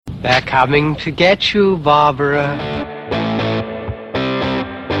They're coming to get you, Barbara.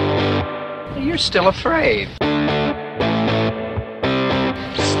 You're still afraid.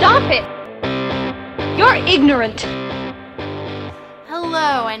 Stop it! You're ignorant.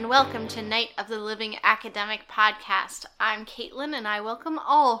 Hello and welcome to Night of the Living Academic Podcast. I'm Caitlin and I welcome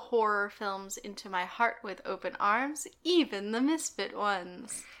all horror films into my heart with open arms, even the misfit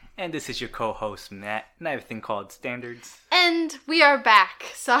ones. And this is your co-host, Matt, and I have a thing called Standards. And we are back.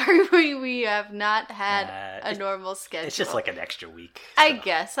 Sorry we have not had a normal schedule. It's just like an extra week. So. I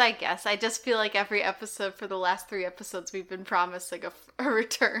guess. I just feel like every episode for the last 3 episodes we've been promising a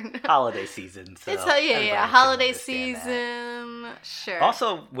return. Holiday season. So it's holiday season. That. Sure.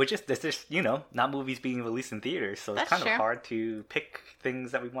 Also, there's just, not movies being released in theaters, so it's kind of hard to pick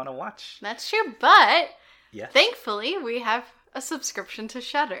things that we want to watch. That's true, but yes. Thankfully we have a subscription to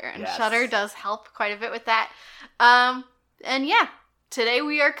Shudder, and yes. Shudder does help quite a bit with that. And yeah, today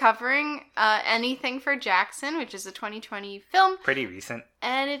we are covering Anything for Jackson, which is a 2020 film. Pretty recent.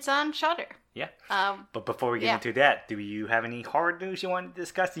 And it's on Shudder. Yeah. But before we get into that, do you have any horror news you want to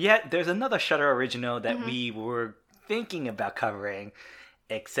discuss? Yeah, there's another Shudder original that we were thinking about covering,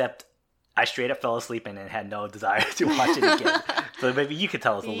 except I straight up fell asleep and had no desire to watch it again. So maybe you could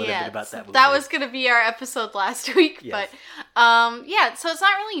tell us a little bit about that movie. That was going to be our episode last week. Yes. But so it's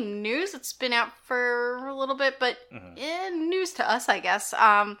not really news. It's been out for a little bit, but news to us, I guess.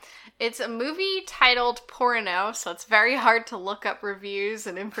 It's a movie titled Porno, so it's very hard to look up reviews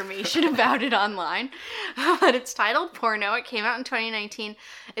and information about it online. But it's titled Porno. It came out in 2019.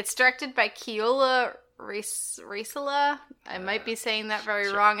 It's directed by Keola Raisala. I might be saying that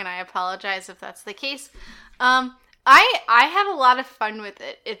very wrong, and I apologize if that's the case. I had a lot of fun with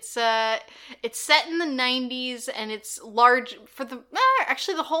it. It's set in the 90s, and it's large for the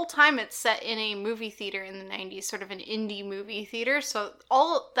whole time it's set in a movie theater in the 90s, sort of an indie movie theater. So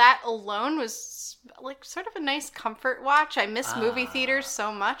all that alone was like sort of a nice comfort watch. I miss movie theaters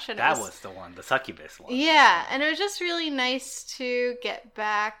so much, and that was the one, the succubus one. Yeah, and it was just really nice to get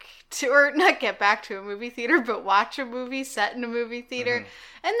back to, or not get back to a movie theater, but watch a movie set in a movie theater.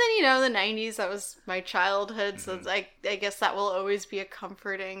 And then, the 90s, that was my childhood, so I guess that will always be a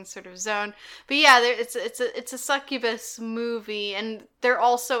comforting sort of zone. But yeah, it's a succubus movie, and they're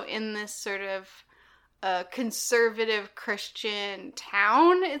also in this sort of conservative Christian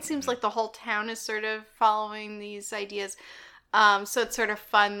town. It seems like the whole town is sort of following these ideas. So it's sort of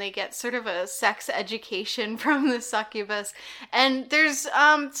fun. They get sort of a sex education from the succubus. And there's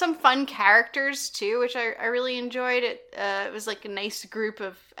some fun characters, too, which I really enjoyed. It was like a nice group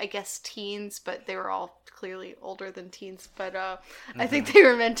of, I guess, teens, but they were all clearly older than teens. But I think they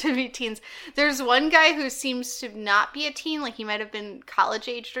were meant to be teens. There's one guy who seems to not be a teen, like he might have been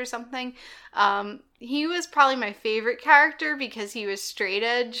college-aged or something. He was probably my favorite character because he was straight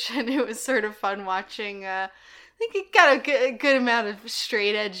edge, and it was sort of fun watching... I think it got a good amount of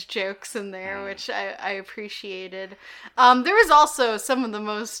straight edge jokes in there, which I appreciated. There was also some of the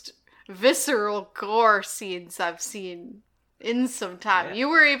most visceral gore scenes I've seen in some time. Yeah. You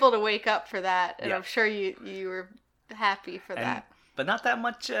were able to wake up for that, and I'm sure you were happy for that. But not that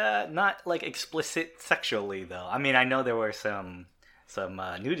much, not like explicit sexually though. I mean, I know there were some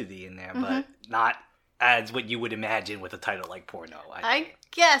nudity in there, but not as what you would imagine with a title like Porno. I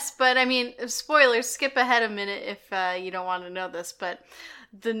guess, but I mean, spoilers, skip ahead a minute if you don't want to know this, but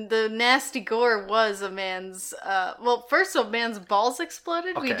the nasty gore was a man's, first a man's balls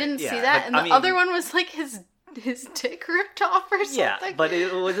exploded. Okay, we didn't see that, and the other one was like his dick ripped off or something. Yeah, but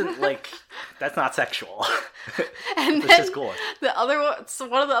it wasn't like, that's not sexual. And it's then just gore. The other one, so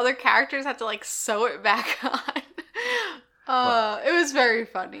one of the other characters had to like sew it back on. It was very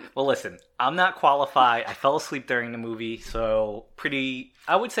funny. Well, listen, I'm not qualified. I fell asleep during the movie, so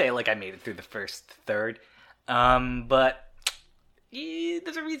I would say like I made it through the first third. But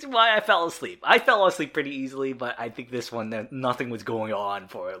there's a reason why I fell asleep. I fell asleep pretty easily, but I think this one, nothing was going on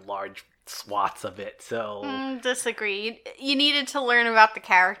for large swaths of it, so... disagree. You needed to learn about the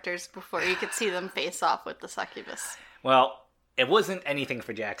characters before you could see them face off with the succubus. Well... It wasn't Anything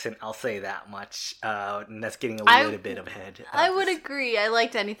for Jackson, I'll say that much. And that's getting a little bit ahead. I would agree. I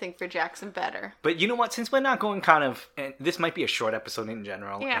liked Anything for Jackson better. But you know what? Since we're not going and this might be a short episode in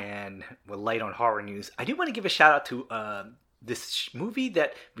general, and we're light on horror news, I do want to give a shout out to this movie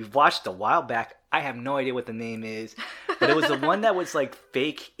that we've watched a while back. I have no idea what the name is, but it was the one that was like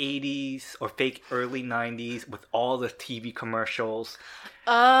fake 80s or fake early 90s with all the TV commercials.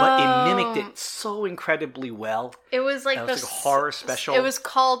 But it mimicked it so incredibly well. It was like a horror special. It was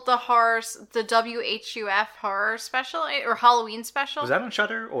called the WHUF horror special or Halloween special. Was that on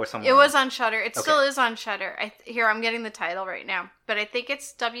Shudder or somewhere? It was on Shudder. It still is on Shudder. Here, I'm getting the title right now, but I think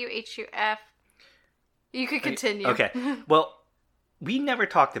it's WHUF. You could continue. Okay. Well, we never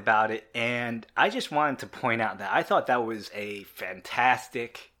talked about it, and I just wanted to point out that I thought that was a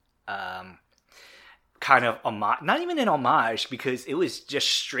fantastic kind of homage. Not even an homage, because it was just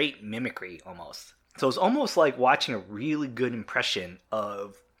straight mimicry almost. So it's almost like watching a really good impression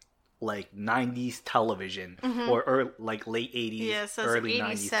of like 90s television or like late 80s, early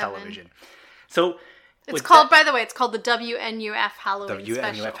 90s television. So it's called, by the way, it's called the WNUF Halloween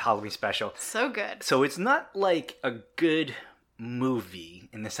Special. WNUF Halloween Special. So good. So it's not like a good movie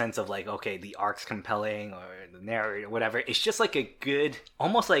in the sense of like, okay, the arc's compelling or the narrator, whatever. It's just like a good,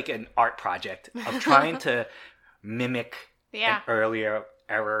 almost like an art project of trying to mimic an earlier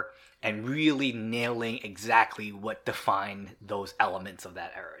era and really nailing exactly what defined those elements of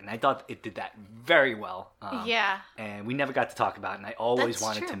that era. And I thought it did that very well. And we never got to talk about it, and I always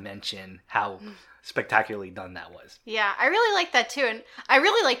wanted to mention how spectacularly done that was. Yeah, I really liked that too, and I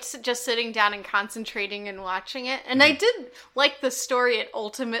really liked just sitting down and concentrating and watching it. And I did like the story it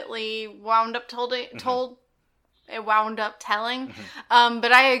ultimately wound up telling.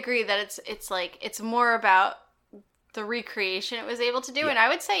 But I agree that it's more about the recreation it was able to do. And I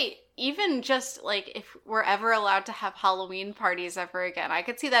would say even just like if we're ever allowed to have Halloween parties ever again, I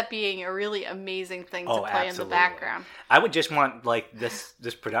could see that being a really amazing thing to play in the background. I would just want like this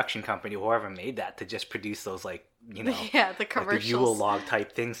production company, whoever made that, to just produce those like, you know, the commercials, like the Yule log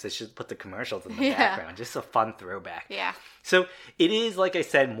type things. They should put the commercials in the background. Just a fun throwback. Yeah. So it is, like I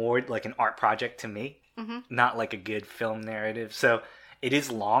said, more like an art project to me, not like a good film narrative. So it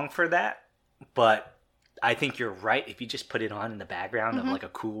is long for that, but I think you're right. If you just put it on in the background of like a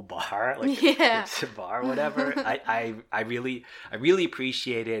cool bar, like a bar or whatever, I really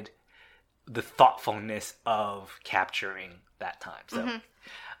appreciated the thoughtfulness of capturing that time. So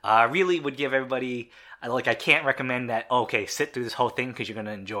I really would give everybody, I can't recommend that, okay, sit through this whole thing because you're going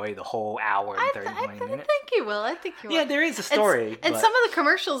to enjoy the whole hour and 30, 20 minutes. I think you will. Yeah, there is a story. And some of the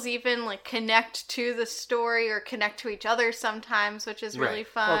commercials even like connect to the story or connect to each other sometimes, which is really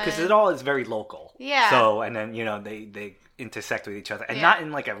fun. Well, because it all is very local. Yeah. So, and then, you know, they intersect with each other. And not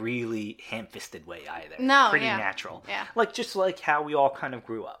in like a really ham-fisted way either. No, pretty natural. Yeah. Like, just like how we all kind of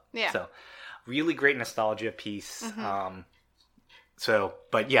grew up. Yeah. So, really great nostalgia piece. So,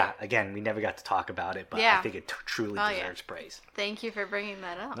 but yeah, again, we never got to talk about it, but I think it truly deserves praise. Thank you for bringing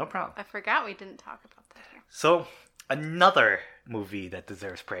that up. No problem. I forgot we didn't talk about that here. So, another movie that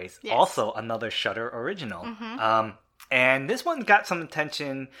deserves praise. Yes. Also, another Shudder original. And this one got some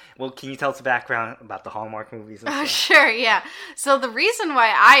attention. Well, can you tell us the background about the Hallmark movies? And stuff? Sure, yeah. So the reason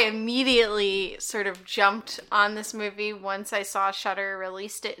why I immediately sort of jumped on this movie once I saw Shudder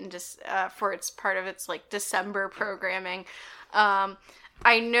released it and just for its part of its like December programming,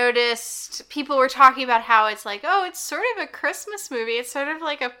 I noticed people were talking about how it's like, oh, it's sort of a Christmas movie. It's sort of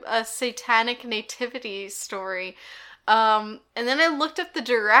like a satanic nativity story. And then I looked up the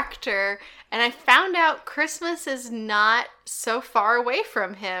director and I found out Christmas is not so far away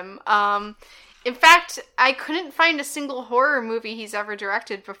from him. In fact, I couldn't find a single horror movie he's ever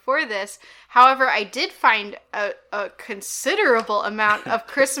directed before this. However, I did find a considerable amount of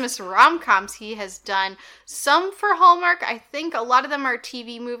Christmas rom-coms he has done. Some for Hallmark. I think a lot of them are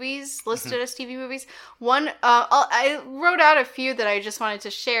TV movies, listed as TV movies. One, I wrote out a few that I just wanted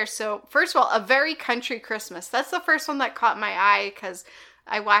to share. So, first of all, A Very Country Christmas. That's the first one that caught my eye because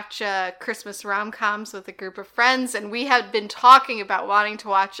I watch Christmas rom-coms with a group of friends, and we had been talking about wanting to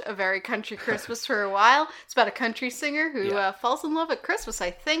watch A Very Country Christmas for a while. It's about a country singer who falls in love at Christmas, I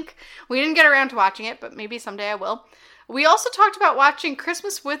think. We didn't get around to watching it, but maybe someday I will. We also talked about watching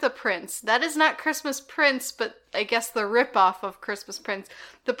Christmas with a Prince. That is not Christmas Prince, but I guess the ripoff of Christmas Prince.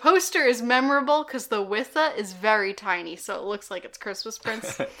 The poster is memorable because the witha is very tiny, so it looks like it's Christmas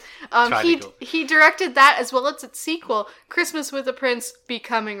Prince. He directed that as well as its sequel, Christmas with a Prince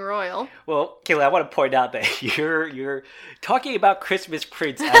Becoming Royal. Well, Kayla, I want to point out that you're talking about Christmas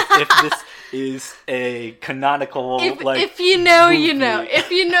Prince as if this is a canonical if you know, movie. You know. If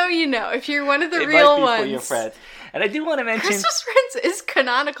you know, you know. If you're one of the it real might be ones. For your friends. And I do want to mention Christmas Prince is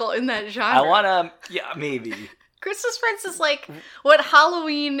canonical in that genre. I want to, maybe. Christmas Prince is like what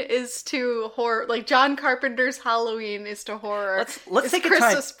Halloween is to horror. Like John Carpenter's Halloween is to horror. Let's take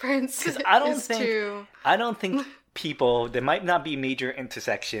Christmas a time. Prince I don't think people. There might not be major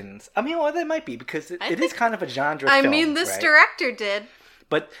intersections. I mean, well, there might be because it is kind of a genre I film, mean, this right? director did.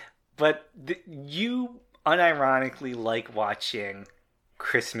 But you unironically like watching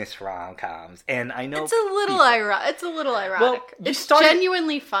Christmas rom-coms, and I know It's a little ironic. It's a little ironic. Well, it's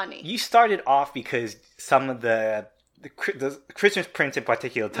genuinely funny. You started off because some of the Christmas prints in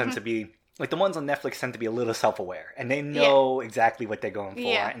particular tend to be like the ones on Netflix tend to be a little self-aware, and they know exactly what they're going for.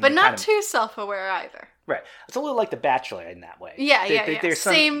 Yeah, and but not too self-aware either. Right. It's a little like The Bachelor in that way. Yeah, There's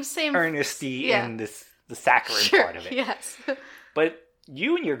some same earnesty in the saccharine part of it. Yes. But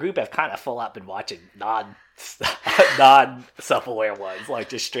you and your group have kind of full out been watching non-self-aware ones, like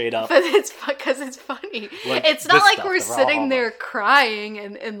just straight up. But it's because it's funny. Like it's not like we're the raw sitting there hormones. crying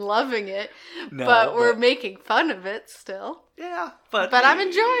and loving it, No, but we're making fun of it still. Yeah, but I'm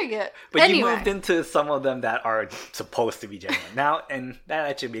enjoying it. But anyway. you moved into some of them that are supposed to be genuine now, and that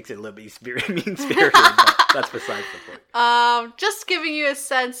actually makes it a little bit mean-spirited. But that's besides the point. Just giving you a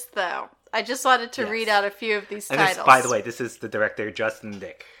sense, though. I just wanted to read out a few of these titles. And by the way, this is the director Justin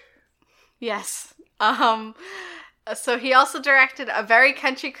Dick. Yes. So he also directed A Very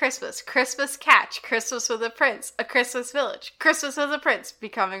Country Christmas, Christmas Catch, Christmas with a Prince, A Christmas Village, Christmas with a Prince,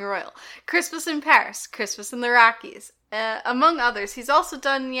 Becoming Royal, Christmas in Paris, Christmas in the Rockies, among others. He's also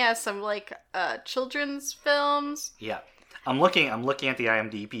done, some children's films. Yeah. I'm looking at the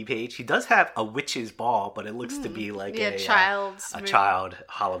IMDb page. He does have A Witch's Ball, but it looks to be like a child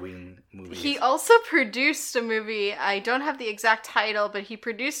Halloween movie. He also produced a movie. I don't have the exact title, but he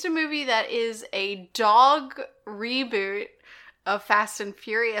produced a movie that is a dog reboot of Fast and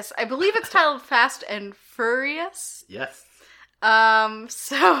Furious. I believe it's titled Fast and Furious. Yes.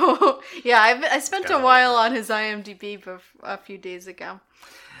 So yeah, I spent a while on his IMDb a few days ago.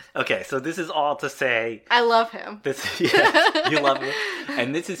 Okay, so this is all to say I love him. You love him,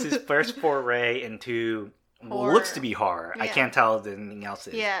 and this is his first foray into Horror. looks to be horror. Yeah. I can't tell if anything else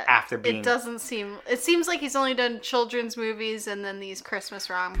is. Yeah, after being it seems like he's only done children's movies and then these Christmas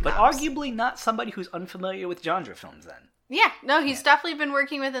rom-coms. but arguably not somebody who's unfamiliar with genre films. Then yeah, no, he's definitely been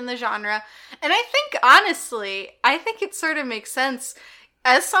working within the genre, and I think honestly, it sort of makes sense.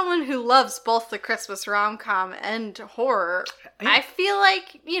 As someone who loves both the Christmas rom-com and horror, I feel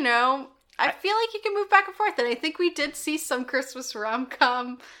like, you can move back and forth. And I think we did see some Christmas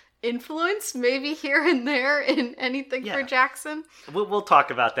rom-com influence, maybe here and there in anything for Jackson. We'll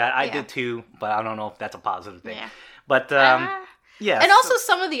talk about that. I did too, but I don't know if that's a positive thing. Yeah. But, yeah. And also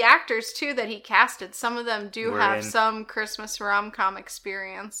some of the actors, too, that he casted, some of them do have in some Christmas rom-com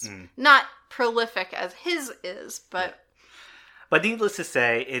experience. Not prolific as his is, but... Yeah. But needless to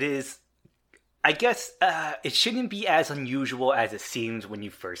say, it is, I guess, it shouldn't be as unusual as it seems when you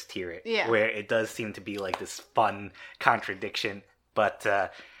first hear it. Yeah. Where it does seem to be like this fun contradiction. But,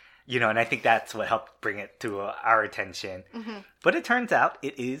 and I think that's what helped bring it to our attention. Mm-hmm. But it turns out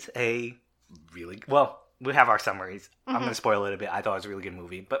it is a really, we have our summaries. I'm going to spoil it a bit. I thought it was a really good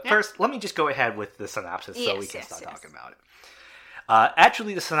movie. But first, let me just go ahead with the synopsis so we can start talking about it.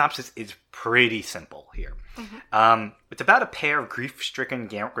 Actually, the synopsis is pretty simple here. Mm-hmm. It's about a pair of grief-stricken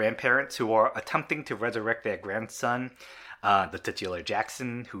grandparents who are attempting to resurrect their grandson, the titular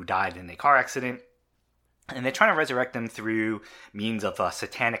Jackson, who died in a car accident. And they're trying to resurrect him through means of a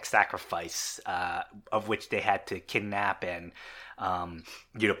satanic sacrifice, of which they had to kidnap and,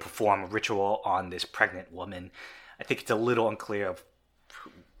 perform a ritual on this pregnant woman. I think it's a little unclear of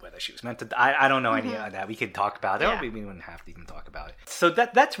whether she was meant to die. I don't know any of that. We could talk about it, or maybe we wouldn't have to even talk about it. So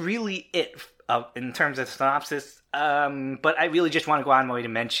that's really it in terms of synopsis. But I really just want to go on my way to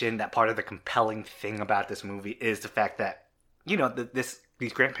mention that part of the compelling thing about this movie is the fact that,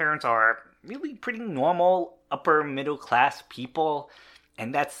 these grandparents are really pretty normal, upper middle class people.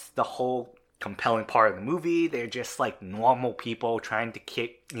 And that's the whole compelling part of the movie. They're just like normal people trying to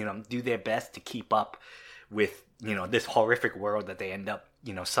do their best to keep up with, this horrific world that they end up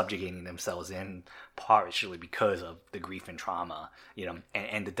subjugating themselves in, partially because of the grief and trauma,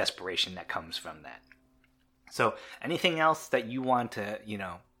 and the desperation that comes from that. So, anything else that you want to,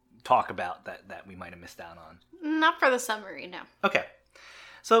 talk about that we might have missed out on? Not for the summary, no. Okay.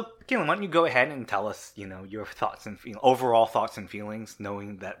 So, Caitlin, why don't you go ahead and tell us, your thoughts and overall thoughts and feelings,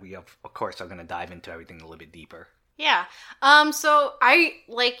 knowing that we, of course, are going to dive into everything a little bit deeper. Yeah. So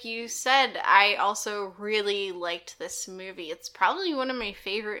like you said, I also really liked this movie. It's probably one of my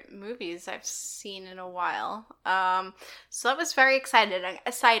favorite movies I've seen in a while. So that was very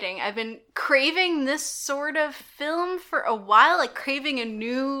exciting. I've been craving this sort of film for a while, like craving a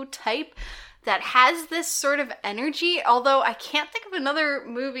new type that has this sort of energy, although I can't think of another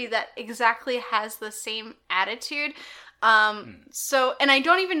movie that exactly has the same attitude. So, and I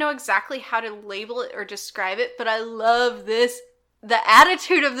don't even know exactly how to label it or describe it, but I love this. The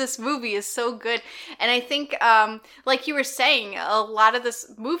attitude of this movie is so good. And I think, like you were saying, a lot of this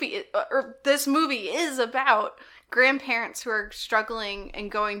movie is about grandparents who are struggling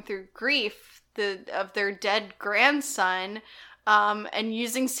and going through grief of their dead grandson, and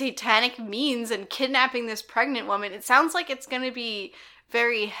using satanic means and kidnapping this pregnant woman. It sounds like it's going to be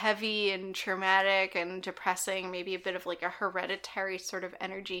very heavy and traumatic and depressing, maybe a bit of like a Hereditary sort of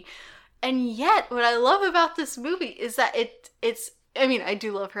energy. And yet, what I love about this movie is that it's, I mean, I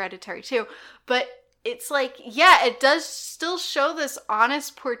do love Hereditary too, but it's like, yeah, it does still show this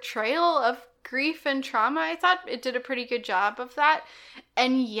honest portrayal of grief and trauma. I thought it did a pretty good job of that.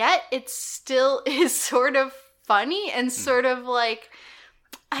 And yet, it still is sort of funny and sort of like,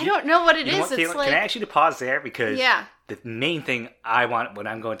 I don't know what it is. What, it's like, can I ask you to pause there? Because yeah. The main thing I want, when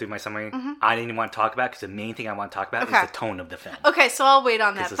I'm going through my summary, I didn't even want to talk about, because the main thing I want to talk about is the tone of the film. Okay, so I'll wait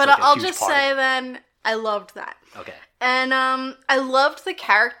on that. But like I'll just say then, I loved that. Okay. And I loved the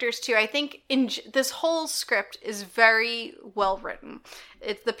characters too. I think this whole script is very well written.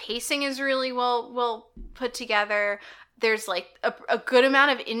 The pacing is really well put together. There's like a good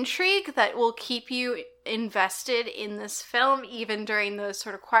amount of intrigue that will keep you invested in this film, even during those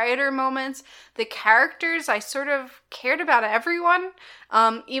sort of quieter moments. The characters, I sort of cared about everyone,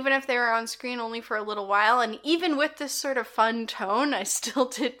 even if they were on screen only for a little while. And even with this sort of fun tone, I still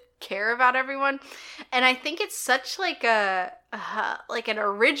did care about everyone. And I think it's such like like an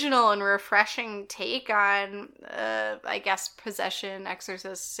original and refreshing take on I guess possession,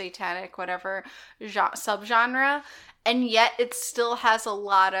 exorcist, satanic, whatever subgenre. And yet it still has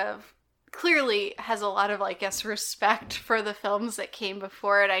clearly has a lot of, I guess, respect for the films that came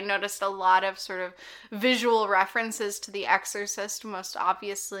before it. I noticed a lot of sort of visual references to The Exorcist, most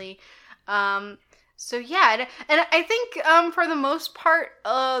obviously. So yeah, and I think for the most part,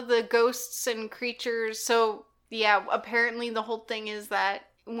 the ghosts and creatures, so yeah, apparently the whole thing is that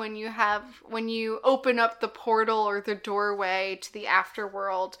when you open up the portal or the doorway to the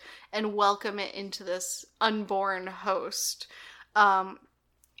afterworld and welcome it into this unborn host,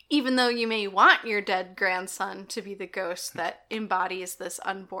 even though you may want your dead grandson to be the ghost that embodies this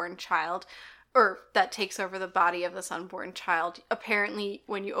unborn child, or that takes over the body of this unborn child, apparently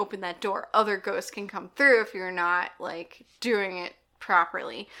when you open that door, other ghosts can come through if you're not like doing it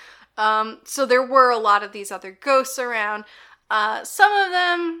properly. So there were a lot of these other ghosts around. Some of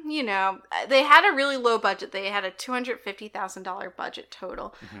them, you know, they had a really low budget. They had a $250,000 budget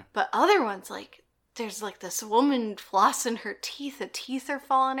total. But other ones, like, there's like this woman flossing her teeth. The teeth are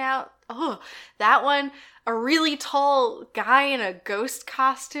falling out. Oh, that one. A really tall guy in a ghost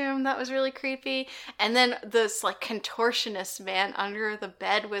costume. That was really creepy. And then this like contortionist man under the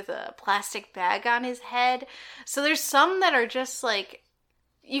bed with a plastic bag on his head. So there's some that are just like,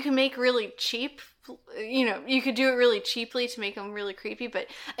 you can make really cheap. You know, you could do it really cheaply to make them really creepy, but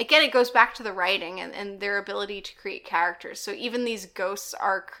again, it goes back to the writing and their ability to create characters. So even these ghosts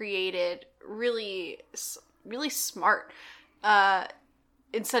are created really, really smart,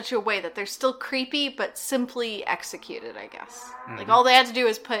 in such a way that they're still creepy, but simply executed, I guess. Like, all they had to do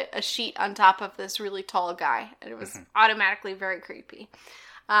was put a sheet on top of this really tall guy, and it was automatically very creepy.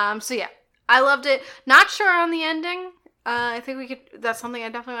 So yeah, I loved it. Not sure on the ending. I think that's something I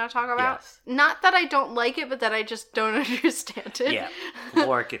definitely want to talk about. Yes. Not that I don't like it, but that I just don't understand it. Yeah.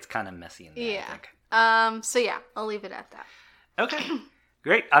 Lore gets kind of messy in there, yeah. I think. So yeah, I'll leave it at that. Okay.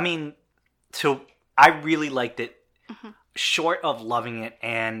 Great. I mean, so I really liked it. Short of loving it,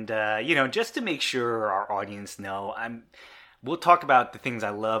 and, you know, just to make sure our audience know, we'll talk about the things I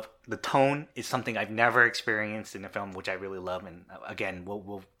love. The tone is something I've never experienced in a film, which I really love, and again,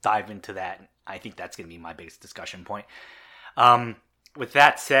 we'll dive into that. I think that's going to be my biggest discussion point. With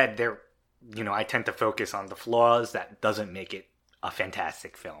that said, I tend to focus on the flaws. That doesn't make it a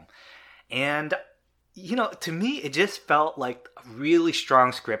fantastic film. And, you know, to me, it just felt like a really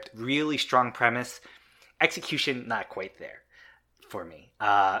strong script, really strong premise. Execution, not quite there for me.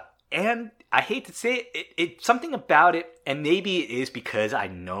 And I hate to say it, something about it, and maybe it is because I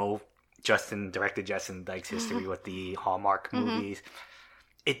know Justin Dyke's history with the Hallmark movies.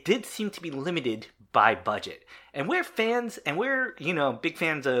 It did seem to be limited by budget. And we're fans, and we're, you know, big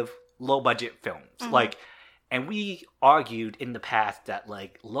fans of low-budget films. And we argued in the past that,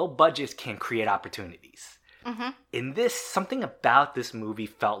 like, low budgets can create opportunities. In this, something about this movie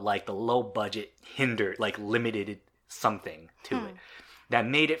felt like the low budget limited something to it. That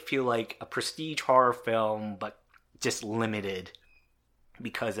made it feel like a prestige horror film, but just limited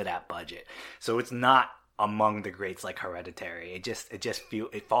because of that budget. So it's not among the greats like Hereditary.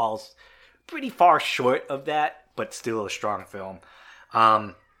 It falls pretty far short of that, but still a strong film.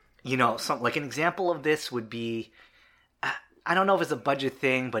 Like an example of this would be, I don't know if it's a budget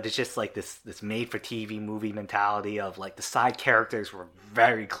thing, but it's just like this made-for-TV movie mentality of like the side characters were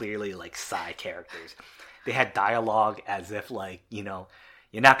very clearly like side characters. They had dialogue as if like, you're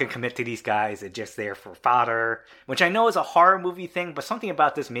not going to commit to these guys. They're just there for fodder, which I know is a horror movie thing, but something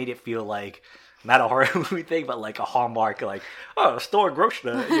about this made it feel like not a horror movie thing, but like a Hallmark, like, store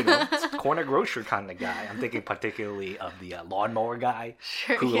grocer, corner grocer kind of guy. I'm thinking particularly of the lawnmower guy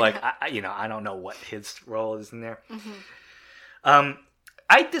who I don't know what his role is in there. Mm-hmm.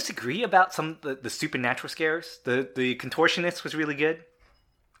 I disagree about some of the supernatural scares. The contortionist was really good,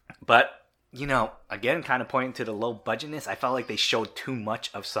 but again, kind of pointing to the low budgetness, I felt like they showed too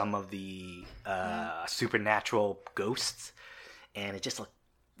much of some of the supernatural ghosts, and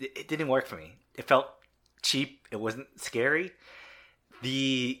it didn't work for me. It felt cheap. It wasn't scary.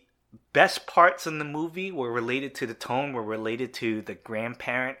 The best parts in the movie were related to the tone, were related to the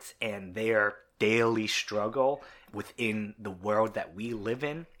grandparents and their daily struggle within the world that we live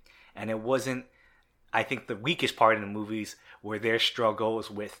in. And it wasn't, I think, the weakest part in the movies were their struggles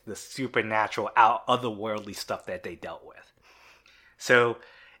with the supernatural, otherworldly stuff that they dealt with. So,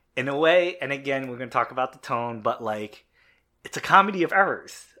 in a way, and again, we're going to talk about the tone, but like, it's a comedy of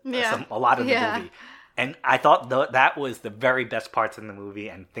errors. A lot of the movie. And I thought that was the very best parts in the movie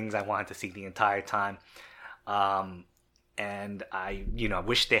and things I wanted to see the entire time. And I,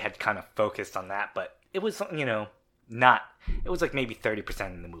 wish they had kind of focused on that, but it was, not, it was like maybe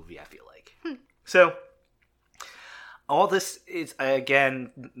 30% in the movie, I feel like. So, all this is,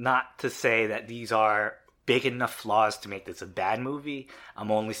 again, not to say that these are big enough flaws to make this a bad movie.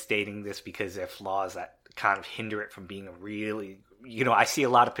 I'm only stating this because they're flaws that kind of hinder it from being a really, I see a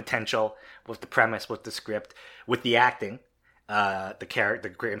lot of potential with the premise, with the script, with the acting.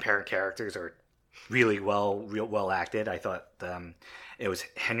 The grandparent characters are really well acted. I thought it was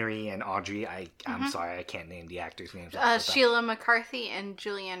Henry and Audrey. I'm sorry, I can't name the actors' names. Sheila McCarthy and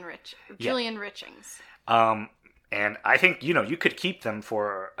Julian Richings. And I think you could keep them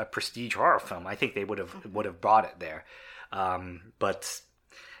for a prestige horror film. I think they would have brought it there. But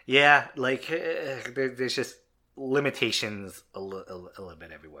yeah, like there's just limitations a little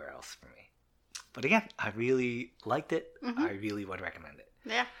bit everywhere else for me. But again, I really liked it. Mm-hmm. I really would recommend it.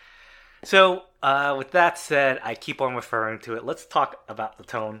 Yeah. So with that said, I keep on referring to it. Let's talk about the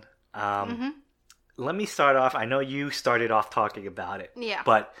tone. Let me start off. I know you started off talking about it. Yeah.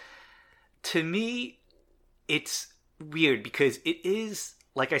 But to me, it's weird because it is,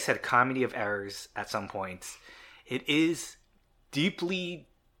 like I said, a comedy of errors at some points. It is deeply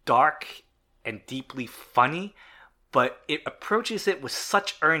dark and deeply funny, but it approaches it with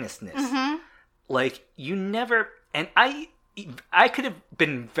such earnestness. Mm-hmm. Like, you never... And I could have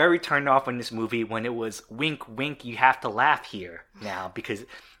been very turned off in this movie when it was wink, wink, you have to laugh here now. Because...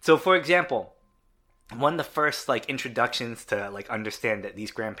 So, for example, one of the first, like, introductions to, like, understand that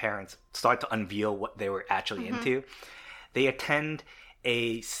these grandparents start to unveil what they were actually into. They attend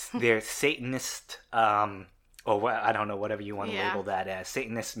their Satanist... or I don't know, whatever you want to label that as,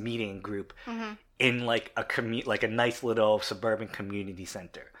 Satanist meeting group in like a nice little suburban community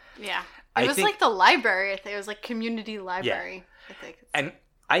center. Yeah, it was like the library. I think it was like community library. Yeah. I think. And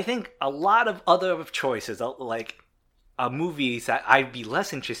I think a lot of other choices, like movies that I'd be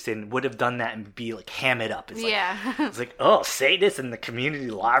less interested in, would have done that and be like ham it up. It's it's like, oh, Satanists in the community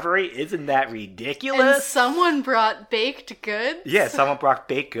library, isn't that ridiculous? And someone brought baked goods. Yeah, someone brought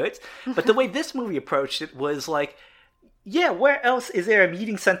baked goods. But the way this movie approached it was like, yeah, where else is there a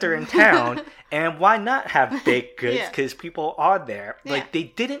meeting center in town? And why not have baked goods? Because people are there. Yeah. Like, they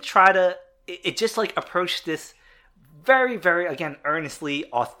didn't try to... It just, like, approached this very, very, again, earnestly,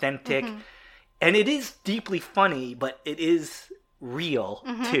 authentic... And it is deeply funny, but it is real,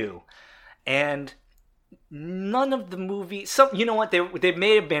 too. And none of the movie... you know what? There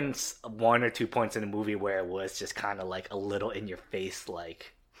may have been 1 or 2 points in the movie where it was just kind of like a little in your face,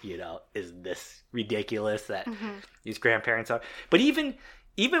 like, is this ridiculous that these grandparents are? But even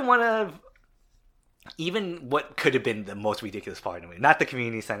what could have been the most ridiculous part of the movie, not the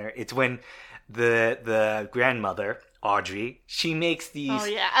community center, it's when the grandmother... Audrey, she makes these... Oh,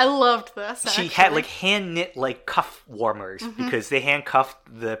 yeah. I loved this, actually. She had, like, hand-knit, like, cuff warmers because they handcuffed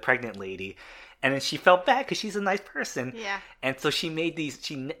the pregnant lady. And then she felt bad because she's a nice person. Yeah. And so she made these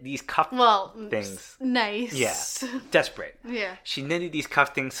cuff things. Nice. Yeah. Desperate. Yeah. She knitted these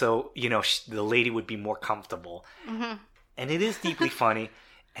cuff things so, the lady would be more comfortable. And it is deeply funny.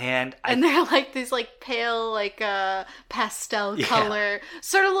 And they're like these like pale like pastel color,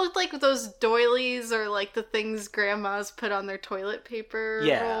 sort of look like those doilies or like the things grandmas put on their toilet paper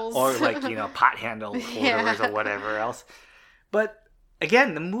rolls. Or like, pot handle holders or whatever else. But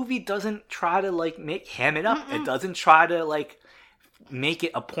again, the movie doesn't try to like ham it up. It doesn't try to like make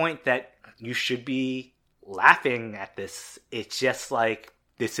it a point that you should be laughing at this. It's just like,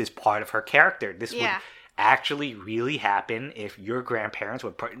 this is part of her character. This would actually really happen if your grandparents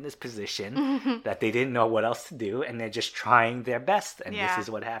were put in this position that they didn't know what else to do, and they're just trying their best, and this is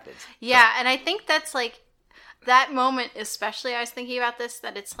what happens. Yeah, and I think that's like that moment especially. I was thinking about this,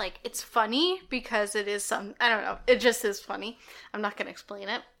 that it's like, it's funny because it is I don't know, it just is funny. I'm not gonna explain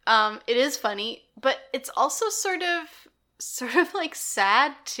it. It is funny, but it's also sort of like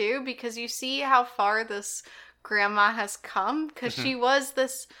sad too, because you see how far this grandma has come, because she was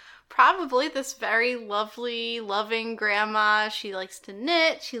probably this very lovely, loving grandma. She likes to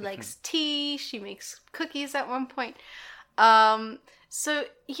knit, she likes tea, she makes cookies at one point. So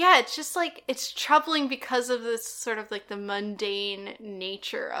yeah, it's just like, it's troubling because of this sort of like the mundane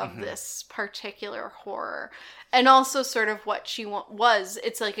nature of this particular horror. And also sort of what she was.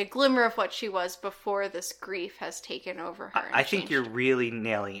 It's like a glimmer of what she was before this grief has taken over her. I think you're really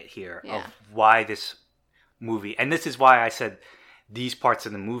nailing it here of why this movie, and this is why I said these parts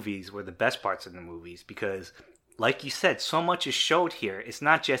of the movies were the best parts of the movies, because like you said, so much is showed here. It's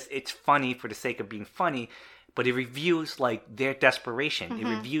not just it's funny for the sake of being funny, but it reviews like their desperation. It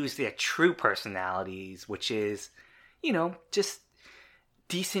reviews their true personalities, which is, just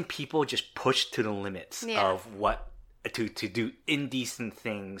decent people just pushed to the limits of what to do indecent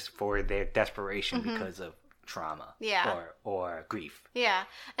things for their desperation because of trauma or grief. Yeah.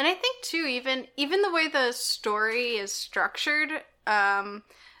 And I think too, even the way the story is structured,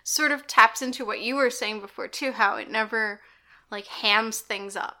 sort of taps into what you were saying before too, how it never like hams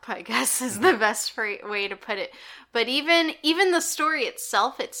things up, I guess is the best way to put it. But even the story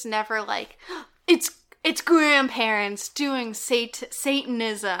itself, it's never like, it's grandparents doing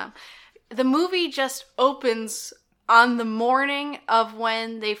Satanism. The movie just opens on the morning of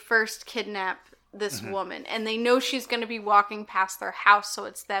when they first kidnap this woman, and they know she's going to be walking past their house, so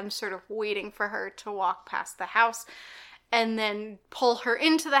it's them sort of waiting for her to walk past the house and then pull her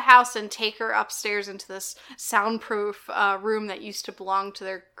into the house and take her upstairs into this soundproof room that used to belong to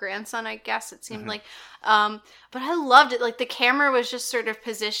their grandson, I guess it seemed like. But I loved it. Like, the camera was just sort of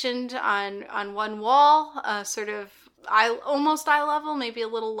positioned on one wall, sort of almost eye level, maybe a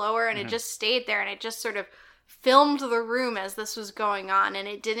little lower, and it just stayed there, and it just sort of filmed the room as this was going on, and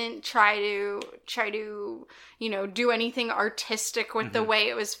it didn't try to do anything artistic with the way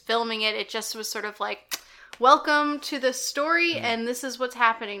it was filming it. It just was sort of like, welcome to the story, and this is what's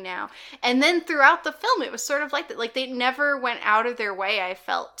happening now. And then throughout the film, it was sort of like that. Like, they never went out of their way, I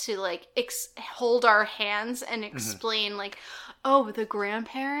felt, to like hold our hands and explain like, oh, the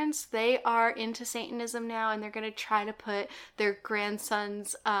grandparents, they are into Satanism now, and they're going to try to put their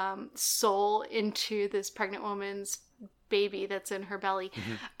grandson's soul into this pregnant woman's baby that's in her belly.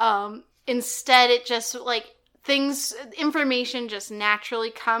 Instead, it just like, information just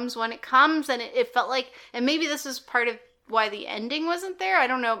naturally comes when it comes, and it felt like, and maybe this is part of why the ending wasn't there, I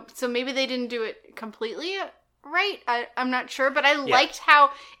don't know, so maybe they didn't do it completely right, I'm not sure, but I liked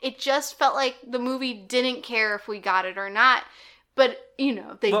how it just felt like the movie didn't care if we got it or not, but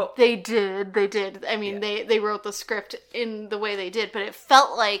they did. I mean, they wrote the script in the way they did, but it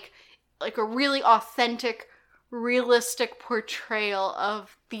felt like a really authentic, realistic portrayal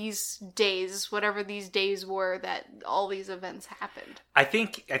of these days, whatever these days were that all these events happened. I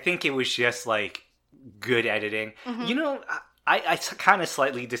think it was just like good editing. I kind of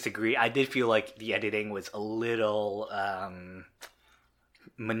slightly disagree. I did feel like the editing was a little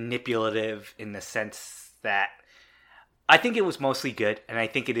manipulative, in the sense that I think it was mostly good, and I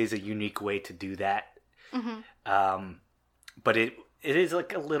think it is a unique way to do that. But it is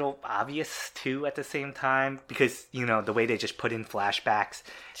like a little obvious too at the same time, because the way they just put in flashbacks,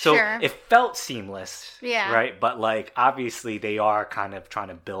 so it felt seamless, right? But like, obviously they are kind of trying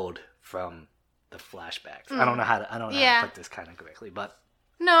to build from the flashbacks. I don't know how to put this kind of correctly, but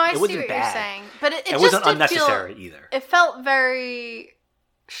no, I it see wasn't what bad. You're saying, but it just wasn't unnecessary either. It felt very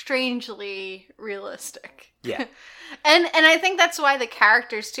strangely realistic. Yeah. And I think that's why the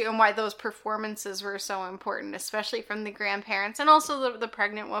characters too, and why those performances were so important, especially from the grandparents, and also the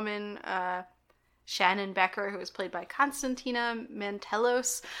pregnant woman, Shannon Becker, who was played by Constantina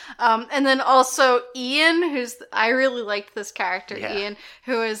Mantelos, and then also Ian, I really liked this character, Ian,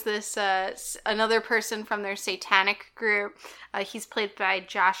 who is this another person from their satanic group. He's played by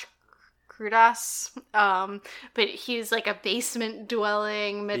Josh Krudas. But he's like a basement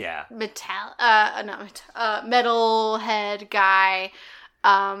dwelling metal head guy.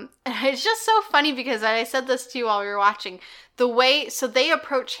 And it's just so funny because I said this to you while we were watching. So they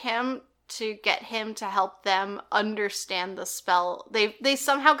approach him to get him to help them understand the spell. They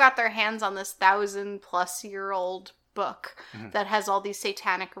somehow got their hands on this 1,000+ year-old book that has all these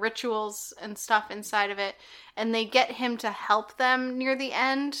satanic rituals and stuff inside of it, and they get him to help them near the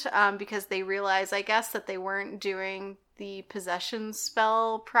end because they realize, I guess, that they weren't doing the possession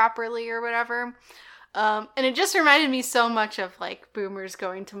spell properly or whatever. And it just reminded me so much of like boomers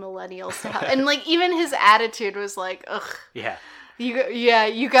going to millennials and like even his attitude was like, ugh.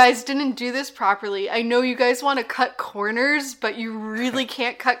 You guys didn't do this properly. I know you guys want to cut corners, but you really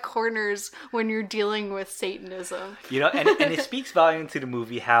can't cut corners when you're dealing with Satanism. And it speaks volume to the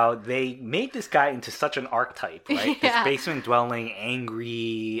movie how they made this guy into such an archetype, right? Yeah. This basement-dwelling,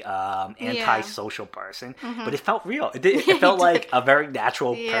 angry, antisocial person. But it felt real. It felt like a very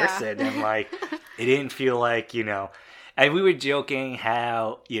natural person, and like it didn't feel like, And we were joking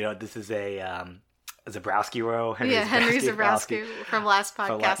how, this is a Zabrowski row. Henry Zabrowski from last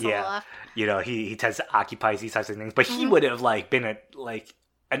podcast on the left. He tends to occupy these types of things, but he would have been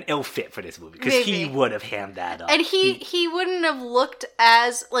an ill fit for this movie because he would have hammed that up. And he wouldn't have looked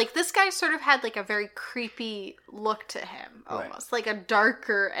as like this guy sort of had like a very creepy look to him, almost like a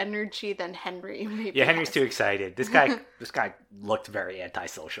darker energy than Henry. Maybe Henry's too excited. This guy looked very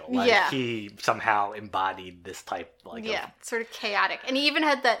antisocial. He somehow embodied this type sort of chaotic. And he even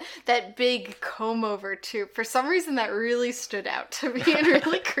had that big comb over too. For some reason, that really stood out to me and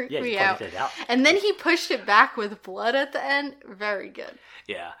really creeped me out. And then he pushed it back with blood at the end. Very good.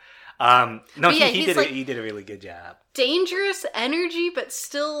 Yeah. He did a really good job. Dangerous energy, but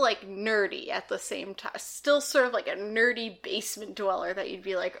still like nerdy at the same time. Still sort of like a nerdy basement dweller that you'd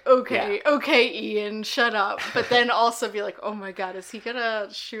be like, okay, Ian, shut up. But then also be like, oh my god, is he gonna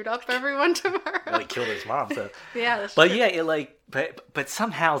shoot up everyone tomorrow? Well, he killed his mom, so yeah. That's but true. yeah, but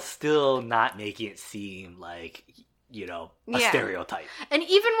somehow still not making it seem like a stereotype. And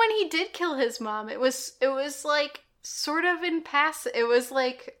even when he did kill his mom, it was like sort of in pass. It was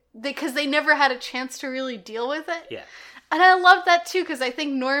like because they never had a chance to really deal with it. Yeah. And I love that too, because I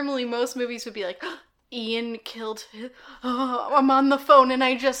think normally most movies would be like, Ian killed I'm on the phone and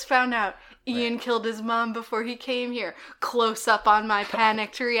I just found out Ian killed his mom before he came here. Close up on my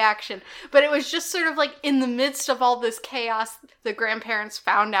panicked reaction. But it was just sort of like in the midst of all this chaos, the grandparents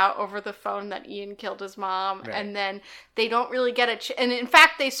found out over the phone that Ian killed his mom. Right. And then they don't really get and in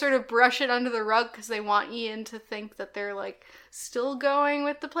fact, they sort of brush it under the rug because they want Ian to think that they're like still going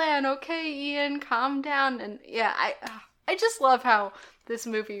with the plan. Okay, Ian, calm down. And yeah, I just love how this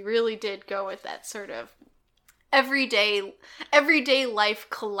movie really did go with that sort of everyday life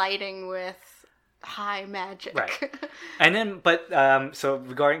colliding with high magic. Right. And then, so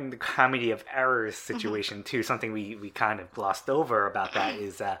regarding the comedy of errors situation too, something we kind of glossed over about that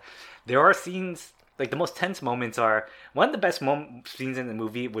is there are scenes, like the most tense moments are, one of the best scenes in the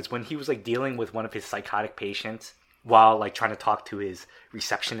movie was when he was like dealing with one of his psychotic patients while like trying to talk to his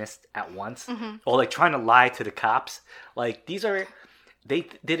receptionist at once, or like trying to lie to the cops. Like they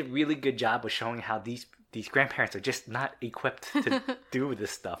did a really good job of showing how these grandparents are just not equipped to do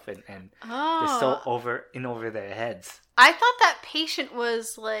this stuff, and they're so over their heads. I thought that patient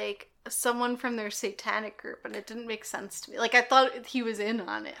was like someone from their satanic group, and it didn't make sense to me. Like I thought he was in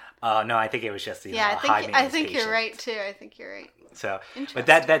on it. No, I think it was just I think you're right too. I think you're right. So, but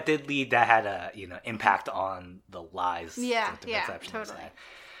that had a impact on the lies. Yeah, totally.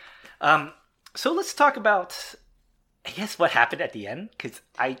 So let's talk about, I guess, what happened at the end, because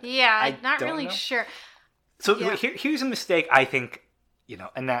I'm not really sure. So here's a mistake I think,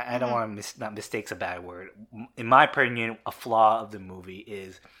 and I don't want to not mistake's a bad word. In my opinion, a flaw of the movie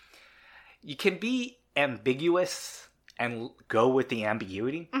is you can be ambiguous and go with the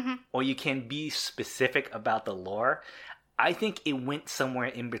ambiguity, or you can be specific about the lore. I think it went somewhere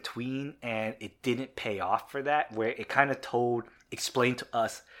in between, and it didn't pay off for that, where it kind of explained to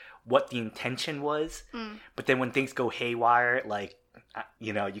us what the intention was, but then when things go haywire, like,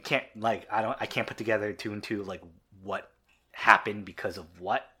 you can't, like, I can't put together two and two, like, what happened because of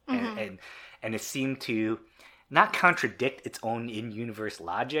what, and it seemed to not contradict its own in-universe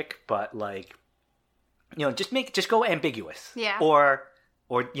logic, but like, just go ambiguous, or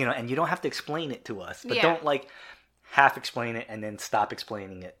and you don't have to explain it to us, but don't like half explain it and then stop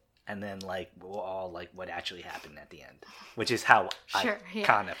explaining it, and then like we'll all like what actually happened at the end, which is how I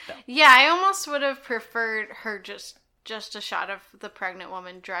kind of felt. Yeah, I almost would have preferred her just just a shot of the pregnant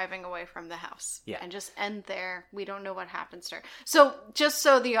woman driving away from the house. Yeah. And just end there. We don't know what happens to her. So, just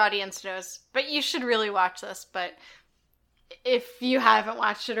so the audience knows, but you should really watch this, but if you haven't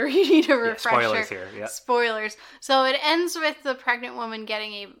watched it or you need a refresher. Spoilers here, yeah. Spoilers. So it ends with the pregnant woman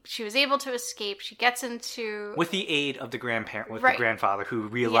she was able to escape. She gets into... With the aid of the grandparent, Right. the grandfather, who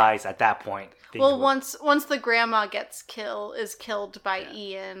realized at that point... once the grandma is killed by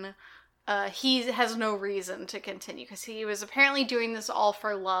Ian... he has no reason to continue because he was apparently doing this all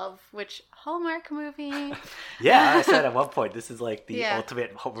for love, which Hallmark movie. Yeah, I said at one point this is like the Yeah.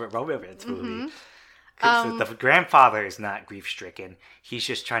 ultimate romance movie. Mm-hmm. 'Cause the grandfather is not grief stricken; he's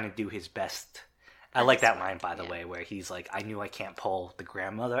just trying to do his best. I like that line, by the way, where he's like, "I knew I can't pull the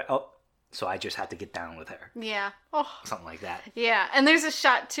grandmother up, so I just had to get down with her." Yeah. Oh. Something like that. Yeah, and there's a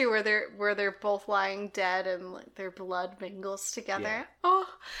shot too where they're both lying dead and like their blood mingles together. Yeah. Oh.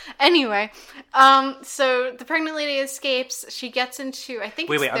 Anyway, so the pregnant lady escapes. She gets into it's I'm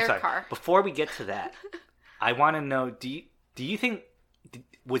their sorry. car. Before we get to that, I want to know: do you think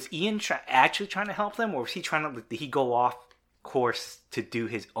was Ian actually trying to help them, or was he did he go off course to do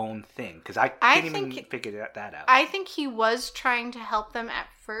his own thing? Because I can't even figure that out. I think he was trying to help them at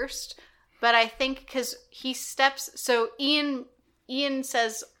first, but I think because Ian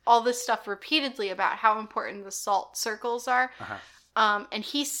says all this stuff repeatedly about how important the salt circles are. Uh-huh. And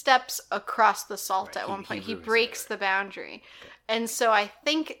he steps across the salt Right, at one point. He ruins breaks it. the boundary. And so I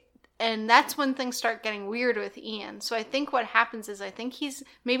think, and that's when things start getting weird with Ian. So I think what happens is he's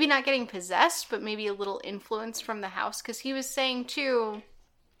maybe not getting possessed, but maybe a little influenced from the house. Because he was saying, too,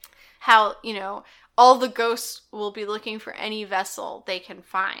 how, all the ghosts will be looking for any vessel they can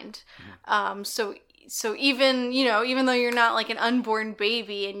find. Mm-hmm. So even though you're not like an unborn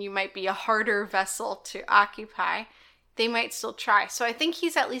baby and you might be a harder vessel to occupy, they might still try. So I think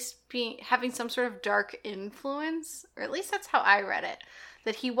he's at least having some sort of dark influence, or at least that's how I read it,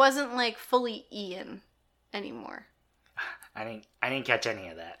 that he wasn't like fully Ian anymore. I didn't catch any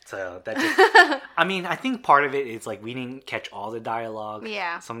of that. So that just, I mean, I think part of it is like we didn't catch all the dialogue.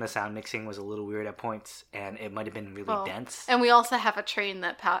 Yeah. Some of the sound mixing was a little weird at points, and it might have been really dense. And we also have a train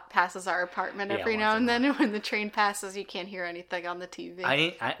that passes our apartment every now and then. while. And when the train passes, you can't hear anything on the TV.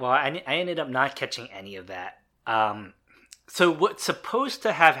 I ended up not catching any of that. So what's supposed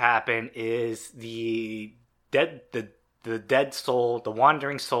to have happened is the dead soul, the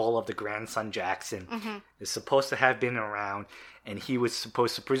wandering soul of the grandson Jackson, mm-hmm. is supposed to have been around, and he was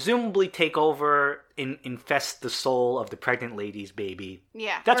supposed to presumably take over and infest the soul of the pregnant lady's baby.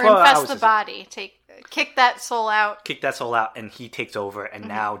 Yeah, that's or what infest the body. Kick that soul out. Kick that soul out, and he takes over, and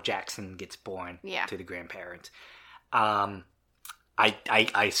now Jackson gets born to the grandparents. I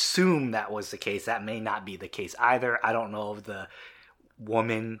assume that was the case. That may not be the case either. I don't know if the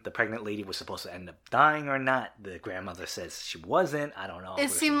pregnant lady, was supposed to end up dying or not. The grandmother says she wasn't. I don't know. It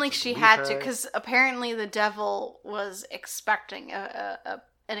seemed like she had to, because apparently the devil was expecting an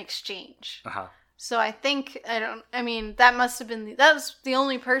exchange. Uh-huh. So I think, that must have been, that was the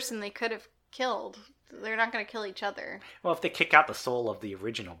only person they could have killed. They're not going to kill each other. Well, if they kick out the soul of the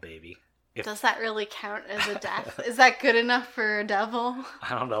original baby. Does that really count as a death? Is that good enough for a devil?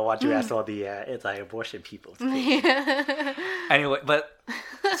 I don't know. Why don't you ask all the anti-abortion people? Yeah. Anyway, but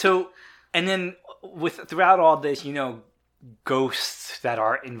so, and then throughout all this, ghosts that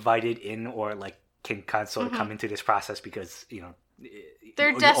are invited in or like can kind of sort of come into this process because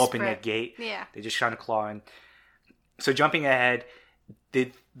they're you desperate. open that gate. Yeah, they're just trying to claw in. So jumping ahead,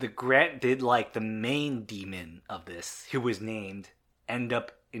 did like the main demon of this, who was named, end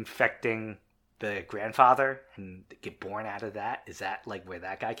up infecting the grandfather and get born out of that? Is that like where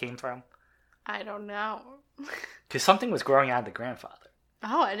that guy came from? I don't know. Because something was growing out of the grandfather.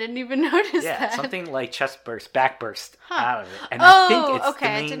 Oh, I didn't even notice that. Yeah, something like back burst out of it. And I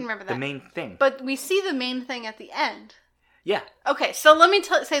didn't remember that. The main thing. But we see the main thing at the end. Yeah. Okay, so let me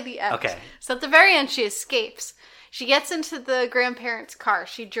say the end. Okay. So at the very end, she escapes. She gets into the grandparents' car.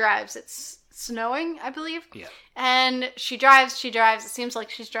 She drives. It's snowing, I believe. Yeah. And she drives. It seems like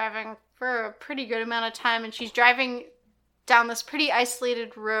she's driving for a pretty good amount of time, and she's driving down this pretty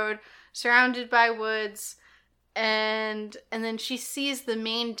isolated road surrounded by woods, and then she sees the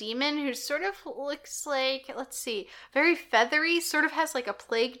main demon, who sort of looks like, very feathery, sort of has like a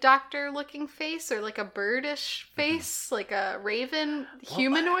plague doctor looking face, or like a birdish face, like a raven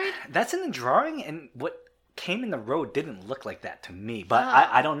humanoid. That's in the drawing, and what came in the road didn't look like that to me. But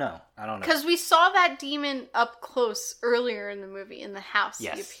I don't know. Because we saw that demon up close earlier in the movie. In the house, he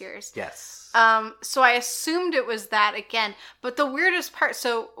appears. Yes. So I assumed it was that again. But the weirdest part,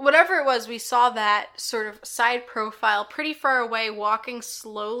 so whatever it was, we saw that sort of side profile pretty far away, walking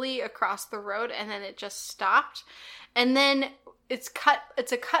slowly across the road, and then it just stopped. And then it's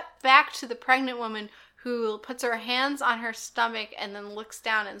a cut back to the pregnant woman who puts her hands on her stomach and then looks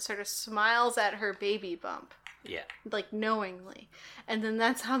down and sort of smiles at her baby bump. Yeah. Like, knowingly. And then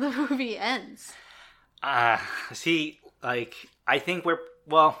that's how the movie ends. See, like, I think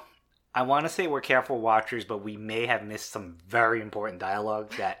I want to say we're careful watchers, but we may have missed some very important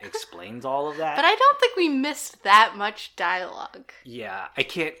dialogue that explains all of that. But I don't think we missed that much dialogue. Yeah, I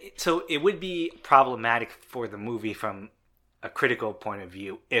can't. So it would be problematic for the movie from a critical point of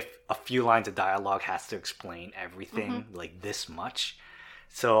view if a few lines of dialogue has to explain everything like this much.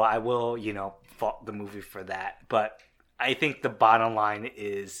 So I will, fault the movie for that. But I think the bottom line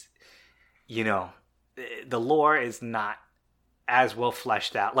is, the lore is not as well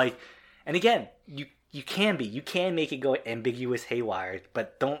fleshed out. Like, and again, you can make it go ambiguous haywire,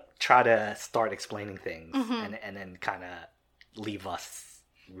 but don't try to start explaining things and then kind of leave us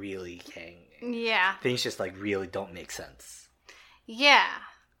really hanging. Yeah. Things just like really don't make sense. Yeah.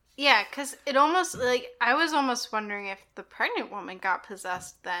 Yeah, because it almost, like, I was almost wondering if the pregnant woman got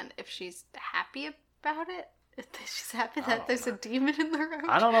possessed then, if she's happy about it? If she's happy that there's a demon in the road?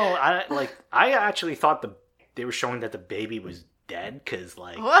 I don't know. I actually thought they were showing that the baby was dead, because,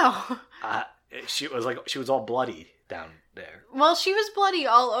 like, whoa. She was all bloody down there. Well, she was bloody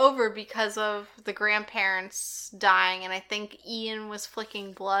all over because of the grandparents dying, and I think Ian was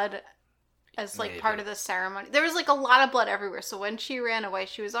flicking blood as, like, part of the ceremony. There was, like, a lot of blood everywhere, so when she ran away,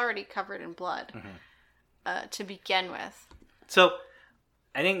 she was already covered in blood to begin with. So,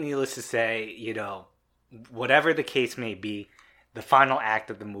 I think needless to say, whatever the case may be, the final act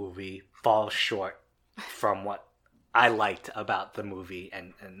of the movie falls short from what I liked about the movie,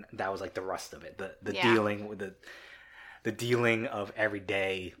 and that was, like, the rust of it. The dealing with the dealing of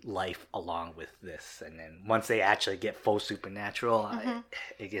everyday life along with this, and then once they actually get full supernatural,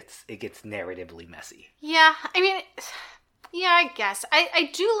 it gets narratively messy. Yeah, I mean, yeah, I guess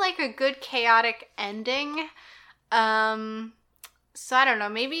I do like a good chaotic ending. So I don't know.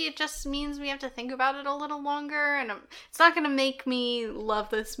 Maybe it just means we have to think about it a little longer, and it's not going to make me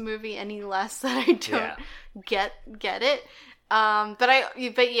love this movie any less that I don't get it. But I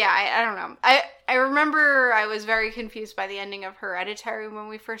don't know. I remember I was very confused by the ending of Hereditary when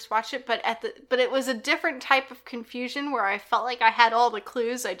we first watched it, but it was a different type of confusion where I felt like I had all the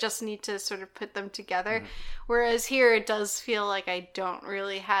clues. I just need to sort of put them together. Whereas here it does feel like I don't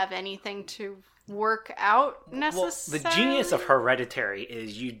really have anything to work out necessarily. Well, the genius of Hereditary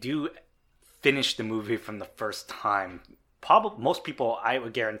is you do finish the movie from the first time. Probably most people, I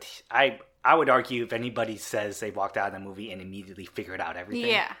would guarantee, I would argue if anybody says they walked out of the movie and immediately figured out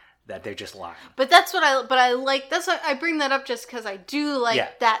everything, that they're just lying. But that's what I like. That's why I bring that up, just because I do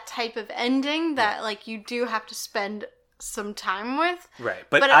like that type of ending that like you do have to spend some time with. Right.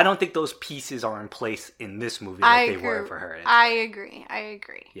 But I don't think those pieces are in place in this movie like they were for her. I agree.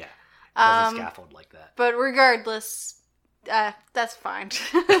 Yeah. It doesn't scaffold like that. But regardless, that's fine.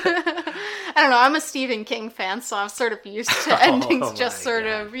 I don't know. I'm a Stephen King fan, so I'm sort of used to endings just sort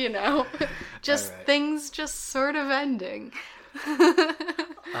of, just things just sort of ending.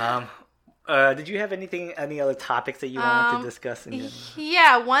 Did you have any other topics that you wanted to discuss?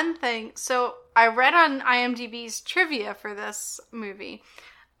 Yeah, one thing. So I read on IMDb's trivia for this movie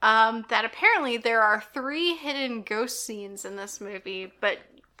that apparently there are 3 hidden ghost scenes in this movie, but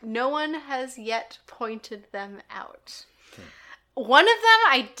no one has yet pointed them out. One of them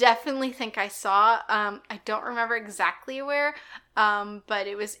I definitely think I saw. I don't remember exactly where, but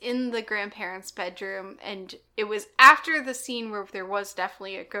it was in the grandparents' bedroom, and it was after the scene where there was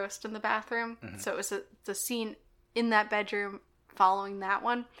definitely a ghost in the bathroom. So it was the scene in that bedroom following that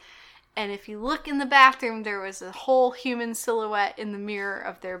one. And if you look in the bathroom, there was a whole human silhouette in the mirror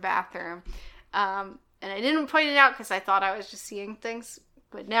of their bathroom. And I didn't point it out because I thought I was just seeing things.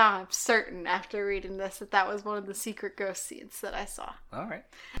 But now I'm certain, after reading this, that was one of the secret ghost scenes that I saw. All right.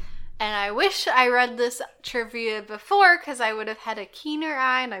 And I wish I read this trivia before, because I would have had a keener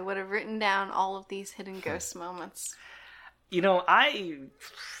eye, and I would have written down all of these hidden ghost moments. I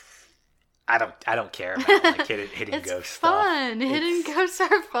don't care about like hidden ghost stuff. It's fun. Hidden ghosts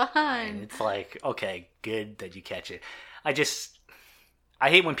are fun. It's like, okay, good that you catch it. I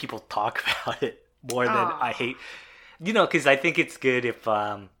hate when people talk about it more than I hate... because I think it's good if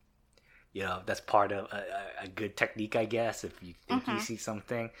that's part of a good technique, I guess, if you think you see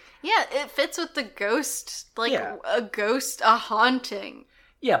something. Yeah, it fits with the ghost, Yeah. a haunting.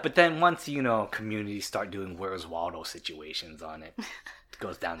 Yeah, but then once, communities start doing Where's Waldo situations on it, it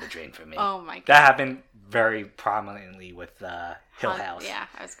goes down the drain for me. Oh my god. That happened very prominently with Hill House. Yeah,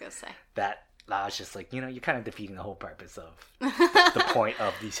 I was going to say. That I was just like, you're kind of defeating the whole purpose of the point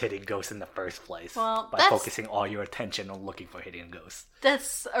of these hidden ghosts in the first place by focusing all your attention on looking for hidden ghosts.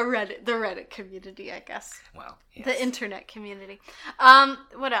 That's the Reddit community, I guess. Well, yes. The internet community.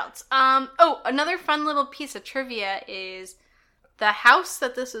 What else? Another fun little piece of trivia is the house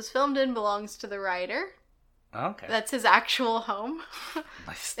that this was filmed in belongs to the writer. Okay. That's his actual home.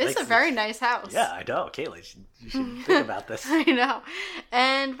 Nice. It's a very nice house. Yeah, I know. Kayla, you should think about this. I know.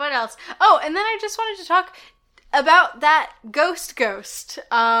 And what else? Oh, and then I just wanted to talk about that ghost.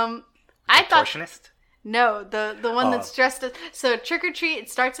 I thought... Contortionist? No, the one that's dressed as... So Trick or Treat, it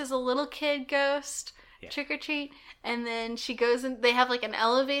starts as a little kid ghost, Trick or Treat, and then she goes in... They have like an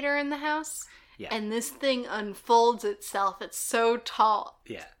elevator in the house, and this thing unfolds itself. It's so tall.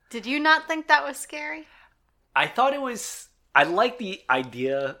 Yeah. Did you not think that was scary? I thought it was... I like the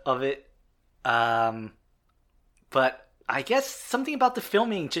idea of it, but I guess something about the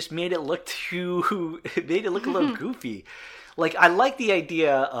filming just made it look a little goofy. Like, I like the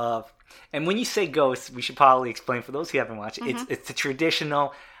idea of... And when you say ghosts, we should probably explain for those who haven't watched it. It's the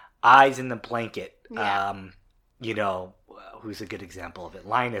traditional eyes in the blanket. Yeah. Who's a good example of it?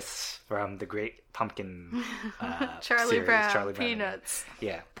 Linus from the Great Pumpkin Charlie series. Brown, Charlie Brown. Peanuts.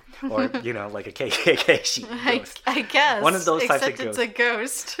 Yeah. Or, like a KKK sheep ghost. I guess. One of those types of Except it's ghosts. a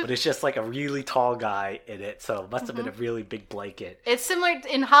ghost. But it's just like a really tall guy in it, so it must have been a really big blanket. It's similar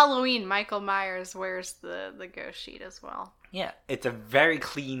in Halloween. Michael Myers wears the ghost sheet as well. Yeah, it's a very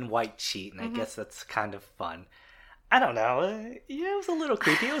clean white sheet, and I guess that's kind of fun. I don't know. It was a little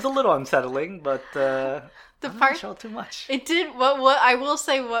creepy. It was a little unsettling, but I didn't show too much. It did. What I will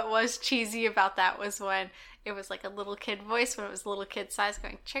say, what was cheesy about that was when it was like a little kid voice, when it was little kid size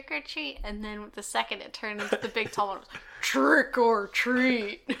going trick or treat, and then the second it turned into the big tall one, it was like, trick or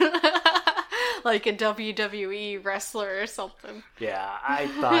treat, like a WWE wrestler or something. Yeah, I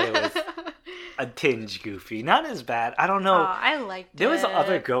thought it was a tinge goofy. Not as bad. I don't know. Oh, I liked it. There was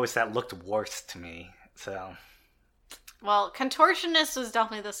other ghosts that looked worse to me. So, well, Contortionist was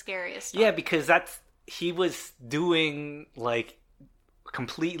definitely the scariest. Yeah, because he was doing like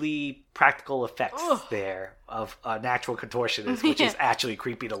completely practical effects there of a natural contortionist, which is actually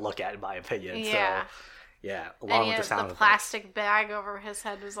creepy to look at, in my opinion. Yeah. So, yeah, along with the sound the effects. plastic bag over his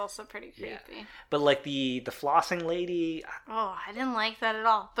head was also pretty creepy. Yeah. But like the flossing lady, oh, I didn't like that at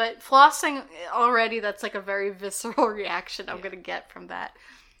all. But flossing already, that's like a very visceral reaction I'm gonna get from that.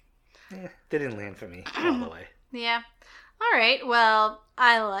 Didn't land for me all the way. Yeah. All right. Well,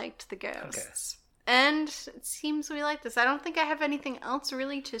 I liked the ghosts. Okay. And it seems we like this. I don't think I have anything else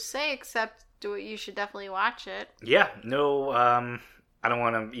really to say except you should definitely watch it. Yeah. No, I don't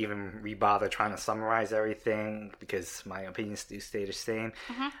want to even bother trying to summarize everything because my opinions do stay the same.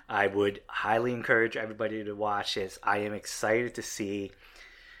 Mm-hmm. I would highly encourage everybody to watch this. I am excited to see...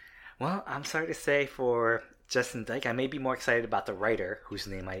 Well, I'm sorry to say for Justin Dyke, I may be more excited about the writer, whose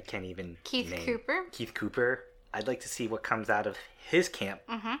name I can't even Keith name. Cooper. Keith Cooper. I'd like to see what comes out of his camp.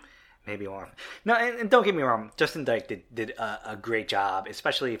 Mm-hmm. Maybe more. No, and don't get me wrong. Justin Dyke did a great job,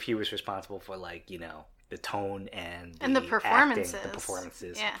 especially if he was responsible for the tone and the performances. Acting, the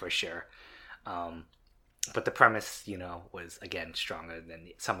performances, for sure. But the premise, was again stronger than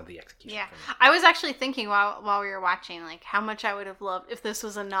some of the execution. Yeah, I was actually thinking while we were watching, like how much I would have loved if this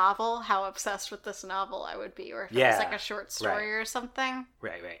was a novel. How obsessed with this novel I would be, or if it was like a short story or something.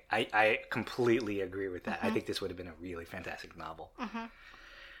 Right. I completely agree with that. Mm-hmm. I think this would have been a really fantastic novel. Mm-hmm.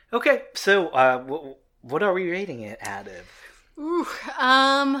 Okay, so what are we rating it out of? Ooh,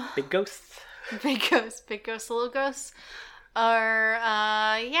 big ghosts. Big ghosts, little ghosts. Or,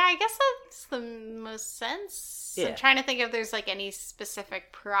 I guess that's the most sense. Yeah. I'm trying to think if there's, any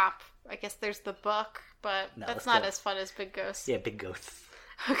specific prop. I guess there's the book, but that's not as fun as Big Ghosts. Yeah, Big Ghosts.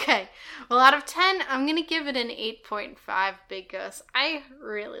 Okay. Well, out of 10, I'm going to give it an 8.5 Big Ghosts. I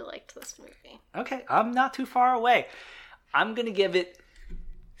really liked this movie. Okay, I'm not too far away. I'm going to give it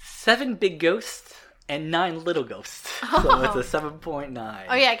 7 Big Ghosts and 9 Little Ghosts. So it's a 7.9.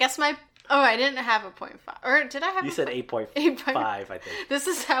 Oh, yeah, I guess I didn't have a 0.5. Or did I have You said 8.5, I think. This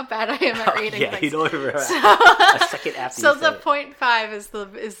is how bad I am at reading things. You don't remember a second after so you said the 0.5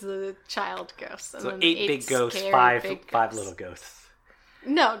 is the child ghost. And so then 8 big ghosts, 5 little ghosts.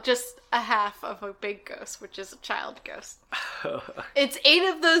 No, just a half of a big ghost, which is a child ghost. It's 8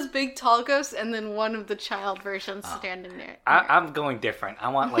 of those big tall ghosts and then one of the child versions standing there. I'm going different. I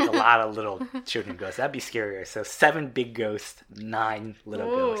want like a lot of little children ghosts. That'd be scarier. So 7 big ghosts, 9 little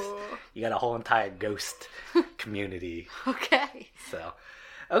ghosts. You got a whole entire ghost community. Okay. So,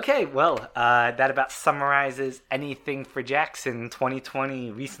 okay, well, that about summarizes Anything for Jackson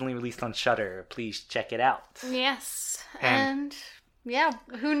 2020, recently released on Shudder. Please check it out. Yes, and yeah,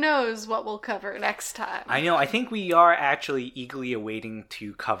 who knows what we'll cover next time. I know. I think we are actually eagerly awaiting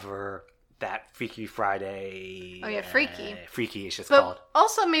to cover that Freaky Friday. Oh, yeah, Freaky. Freaky is just but called.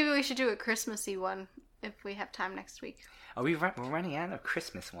 Also, maybe we should do a Christmassy one if we have time next week. Oh, we're running out of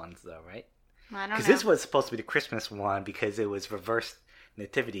Christmas ones, though, right? I don't know. Because this was supposed to be the Christmas one because it was reversed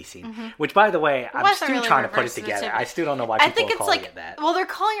nativity scene. Which, by the way, I'm still really trying to put it together. Nativity. I still don't know why people are calling it that. Well, they're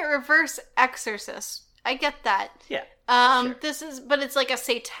calling it reverse exorcist. I get that. Yeah. Sure. But it's like a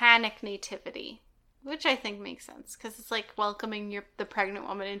satanic nativity, which I think makes sense because it's like welcoming the pregnant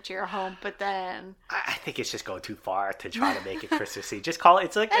woman into your home, but then I think it's just going too far to try to make it Christmassy. Just call it.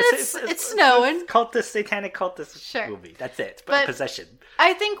 It's like it's snowing. Cultist, satanic cultist movie. That's it. But possession.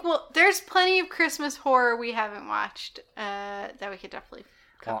 I think there's plenty of Christmas horror we haven't watched that we could definitely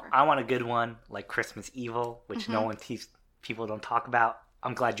cover. Well, I want a good one like Christmas Evil, which people don't talk about.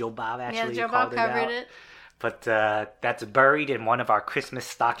 I'm glad Joe Bob actually called it out. Covered it. But that's buried in one of our Christmas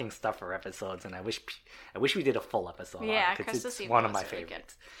stocking stuffer episodes, and I wish we did a full episode. Yeah, because it's one of my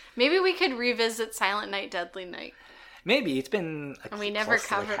favorites. Maybe we could revisit Silent Night, Deadly Night. Maybe it's been we never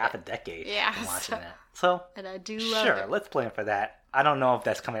covered half a decade. Yeah, watching that. So and I do love it. Sure, let's plan for that. I don't know if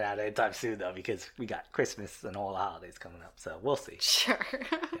that's coming out anytime soon though, because we got Christmas and all the holidays coming up. So we'll see. Sure.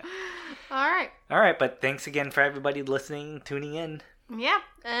 Yeah. All right. But thanks again for everybody listening, tuning in. Yeah,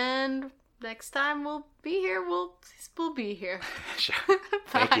 and next time we'll be here. We'll be here. Sure.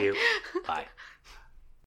 Thank you. Bye.